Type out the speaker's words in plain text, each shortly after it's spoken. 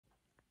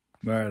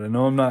All right, I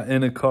know I'm not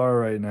in a car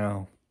right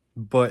now,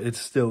 but it's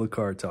still a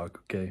car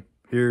talk, okay?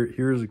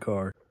 Here's a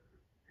car.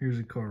 Here's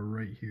a car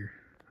right here,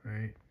 all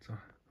right? It's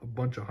a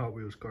bunch of Hot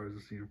Wheels cars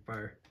that's on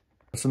fire.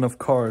 That's enough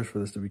cars for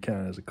this to be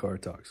counted as a car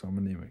talk, so I'm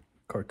gonna name it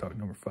car talk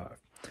number 5.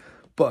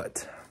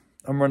 But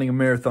I'm running a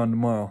marathon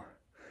tomorrow,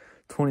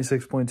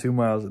 26.2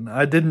 miles, and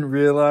I didn't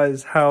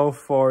realize how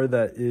far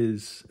that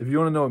is. If you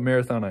wanna know what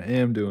marathon I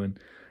am doing,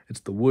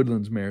 it's the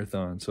Woodlands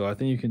Marathon. So I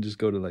think you can just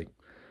go to like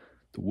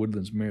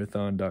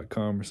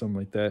thewoodlandsmarathon.com or something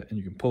like that, and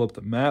you can pull up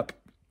the map.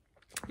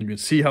 You can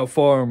see how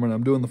far I'm when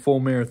I'm doing the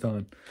full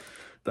marathon.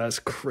 That's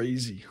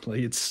crazy. Like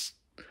it's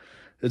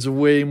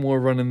way more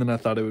running than I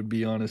thought it would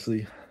be,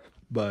 honestly.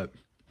 But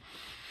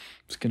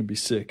it's gonna be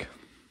sick.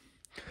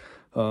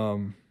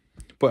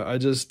 But I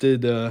just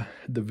did the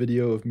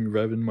video of me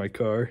revving my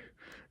car,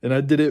 and I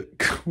did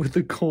it with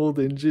a cold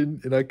engine,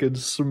 and I could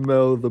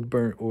smell the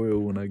burnt oil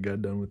when I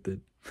got done with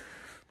it.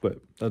 But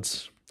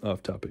that's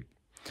off topic.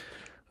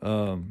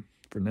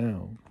 For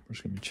now, we're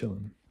just gonna be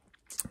chilling.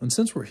 And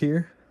since we're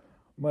here,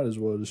 might as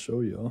well just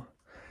show y'all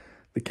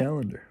the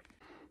calendar.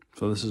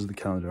 So this is the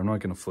calendar. I'm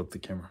not gonna flip the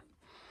camera,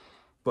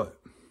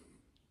 but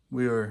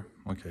we are,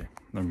 okay,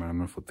 never mind, I'm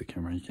gonna flip the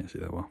camera. You can't see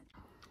that well.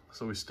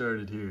 So we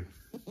started here,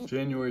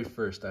 January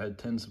 1st, I had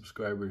 10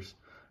 subscribers.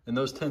 And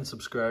those 10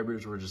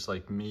 subscribers were just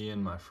like me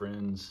and my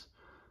friends.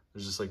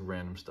 There's just like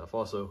random stuff.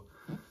 Also,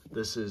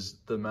 this is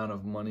the amount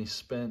of money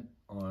spent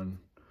on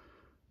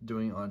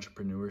doing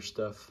entrepreneur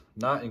stuff,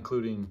 not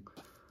including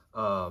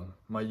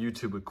my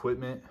YouTube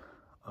equipment,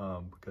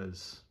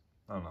 because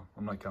I don't know,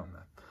 I'm not counting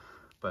that.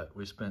 But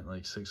we spent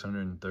like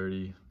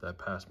 $630 that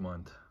past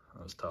month.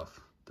 That was tough.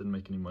 Didn't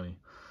make any money.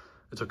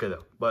 It's okay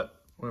though.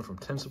 But we went from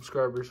 10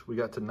 subscribers, we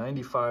got to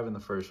 95 in the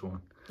first one,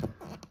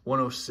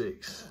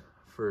 106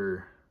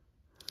 for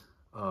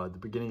the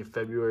beginning of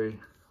February,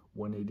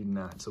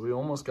 189. So we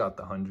almost got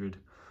the 100.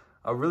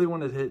 I really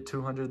wanted to hit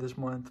 200 this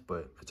month,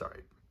 but it's all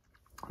right.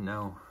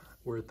 Now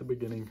we're at the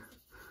beginning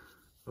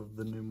of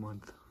the new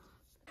month.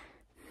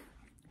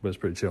 But it's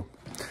pretty chill.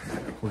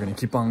 We're gonna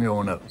keep on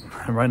going up.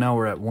 And right now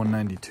we're at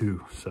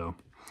 192.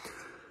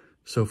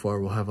 So far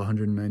we'll have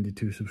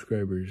 192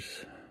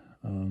 subscribers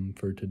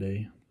for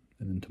today.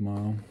 And then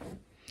tomorrow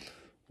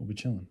we'll be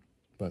chilling.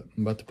 But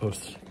I'm about to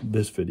post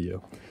this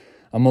video.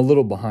 I'm a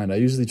little behind. I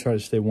usually try to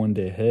stay one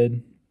day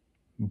ahead,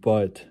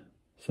 but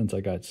since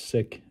I got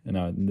sick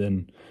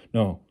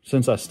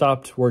since I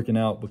stopped working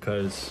out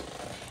because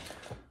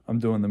I'm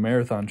doing the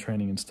marathon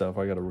training and stuff,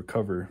 I got to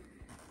recover.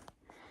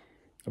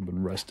 I've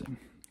been resting,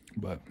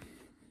 but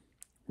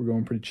we're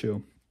going pretty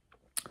chill.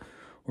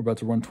 We're about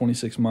to run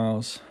 26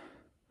 miles.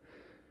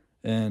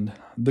 And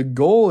the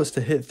goal is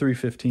to hit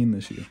 315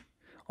 this year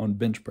on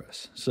bench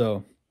press.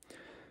 So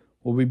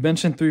we'll be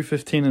benching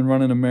 315 and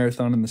running a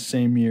marathon in the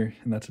same year,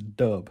 and that's a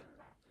dub.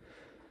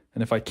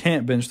 And if I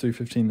can't bench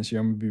 315 this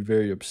year, I'm going to be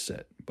very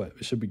upset, but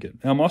it should be good.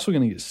 And I'm also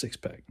going to get a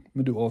six-pack. I'm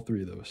going to do all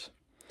 3 of those.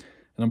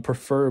 And I'm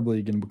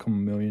preferably going to become a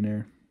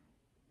millionaire.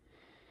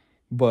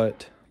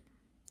 But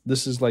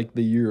this is like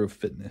the year of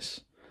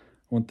fitness.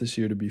 I want this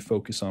year to be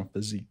focused on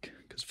physique,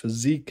 because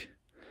physique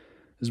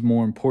is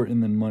more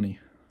important than money,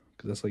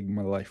 because that's like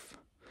my life.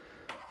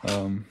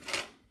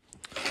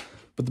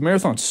 But the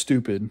marathon's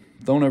stupid.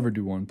 Don't ever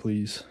do one,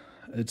 please.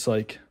 It's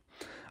like,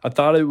 I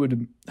thought it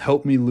would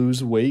help me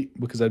lose weight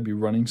because I'd be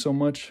running so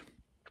much.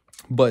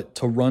 But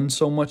to run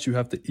so much, you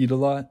have to eat a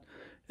lot.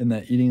 And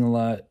that eating a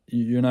lot,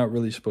 you're not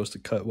really supposed to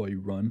cut while you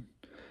run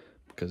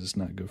because it's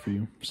not good for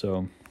you.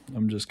 So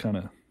I'm just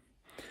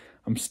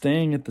I'm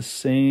staying at the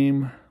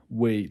same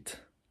weight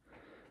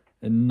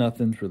and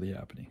nothing's really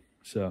happening.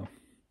 So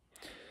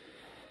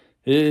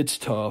it's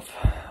tough,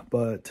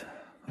 but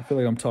I feel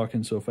like I'm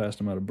talking so fast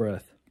I'm out of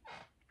breath.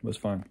 But it's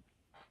fine.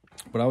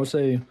 But I would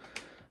say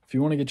if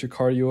you want to get your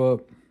cardio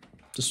up,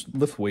 just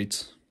lift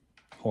weights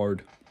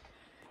hard.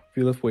 If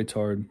you lift weights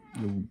hard,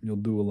 you'll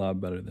do a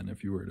lot better than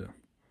if you were to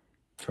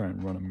try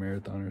and run a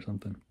marathon or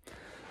something.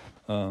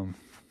 But I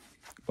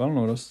don't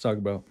know what else to talk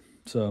about.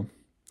 So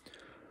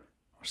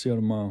I'll see you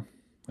tomorrow,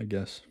 I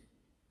guess.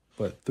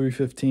 But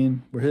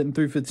 315, we're hitting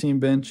 315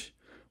 bench.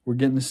 We're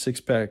getting a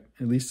 6-pack,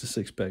 at least a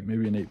 6-pack,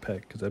 maybe an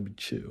 8-pack, because that'd be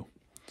chill.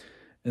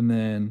 And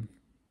then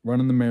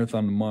running the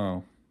marathon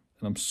tomorrow.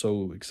 And I'm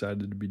so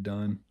excited to be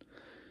done.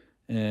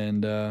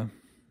 And other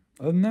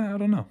than that, I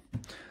don't know.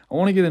 I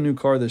want to get a new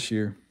car this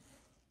year.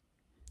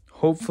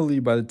 Hopefully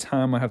by the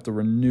time I have to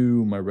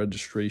renew my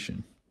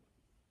registration,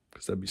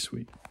 because that'd be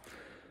sweet.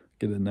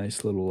 Get a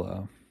nice little,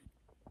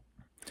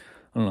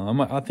 I don't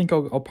know. I think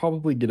I'll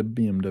probably get a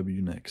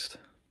BMW next,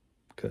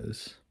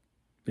 because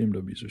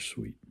BMWs are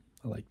sweet.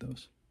 I like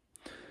those.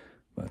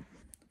 But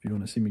if you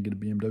want to see me get a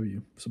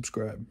BMW,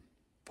 subscribe.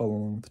 Follow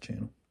along with the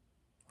channel.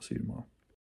 I'll see you tomorrow.